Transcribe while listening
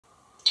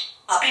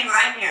I'll be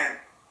right here.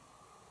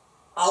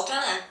 All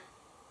done.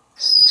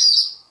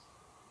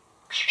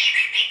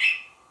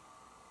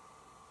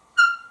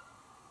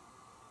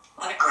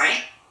 What a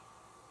great.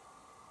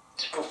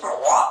 Let's go for a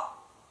walk.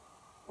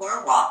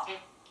 We're walking.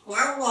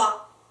 We're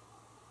walking.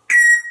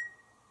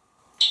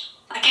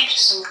 I get you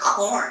some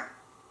corn.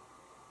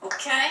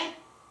 Okay?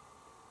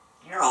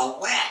 You're all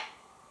wet.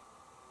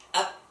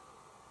 Up.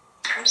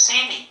 Come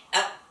see me.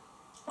 Up.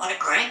 What a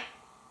great.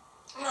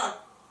 Come on.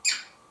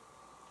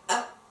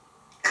 Up.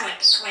 Come on,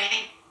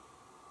 sweetie.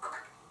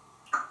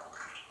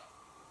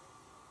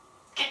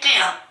 Get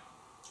down.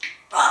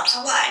 Bob's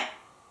away.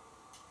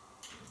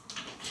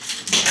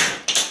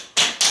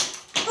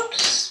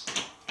 Oops.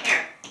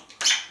 Here.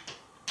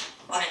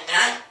 Want a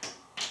nut?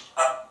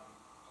 Up.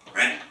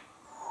 Ready?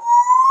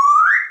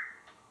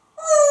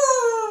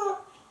 Ooh.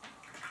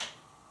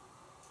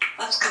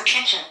 Let's go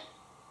kitchen.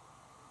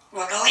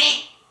 We'll go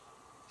eat.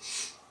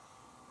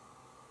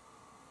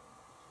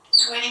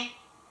 Sweetie,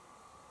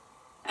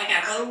 I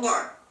gotta go to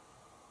work.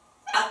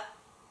 Up.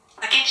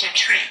 I'll get you a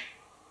treat.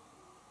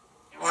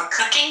 You want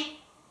cookie?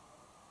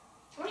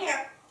 Come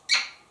here.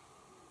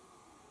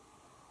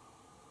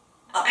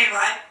 I'll be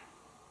right.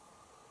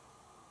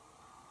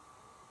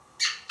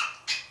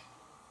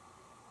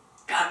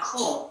 Got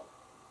cool.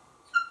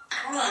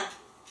 Come on.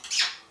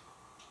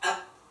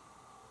 Up.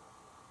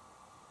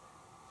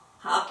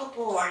 Hop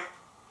aboard.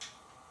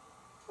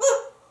 Woo.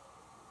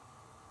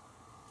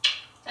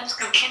 Let's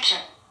go kitchen.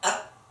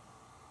 Up.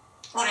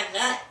 Want a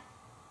nut?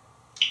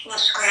 Want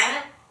to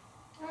scrap it?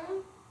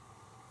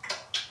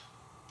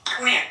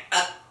 Come here.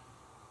 Up.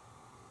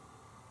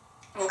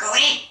 We'll go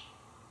eat.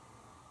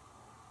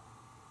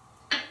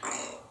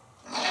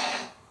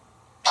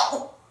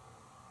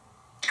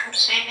 Come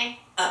see me.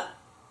 Up.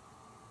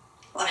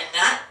 Want a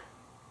nut?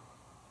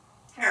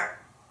 Here.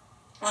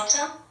 Want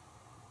some?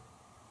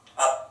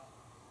 Up.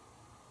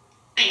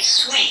 Be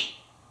sweet.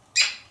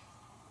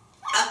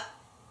 Up.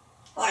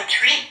 Want a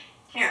treat?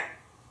 Here.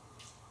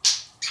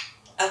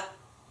 Up.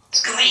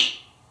 Let's go eat.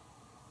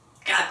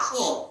 Got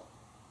cool.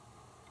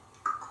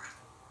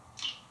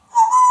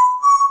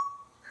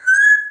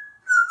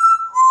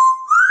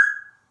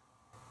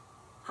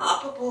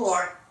 Hop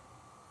aboard.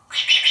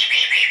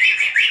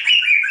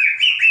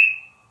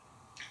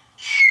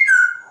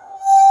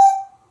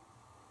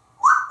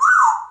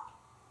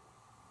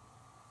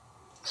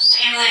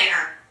 See you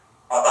later.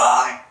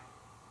 Bye-bye.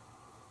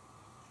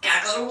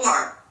 Gotta go to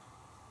work.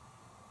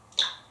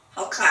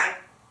 Okay.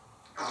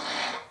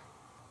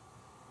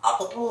 Up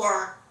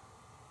aboard.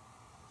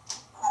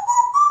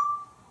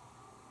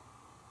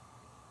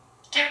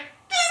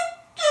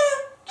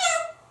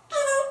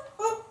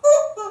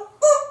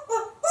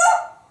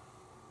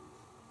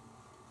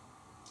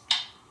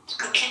 Let's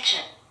go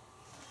kitchen.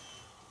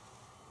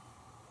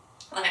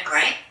 Want a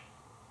grape?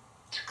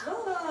 It's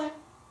good.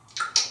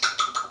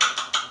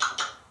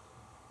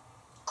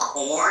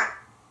 Corn.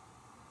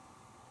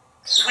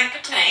 Sweet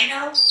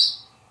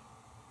potatoes.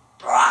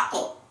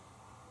 Broccoli.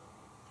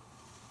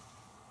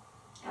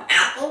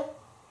 Apple.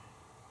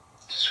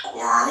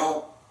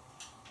 Squirrel.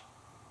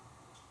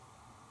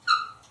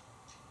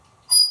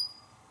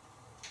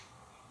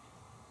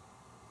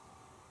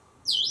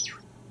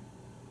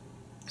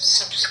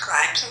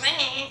 Subscribe to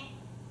me.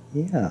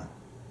 Yeah.